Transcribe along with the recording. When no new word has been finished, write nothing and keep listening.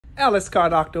Alice Car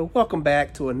Doctor, welcome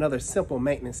back to another simple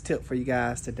maintenance tip for you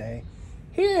guys today.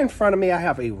 Here in front of me, I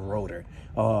have a rotor.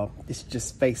 It's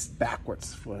just faced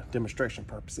backwards for demonstration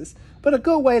purposes. But a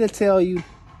good way to tell you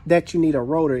that you need a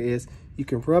rotor is you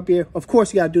can rub of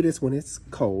course you gotta do this when it's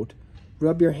cold.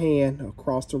 Rub your hand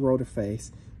across the rotor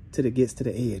face till it gets to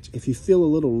the edge. If you feel a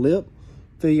little lip,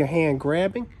 feel your hand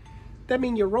grabbing, that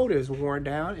means your rotor is worn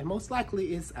down and most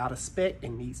likely is out of spec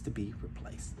and needs to be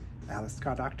replaced. Alice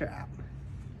Car Doctor out.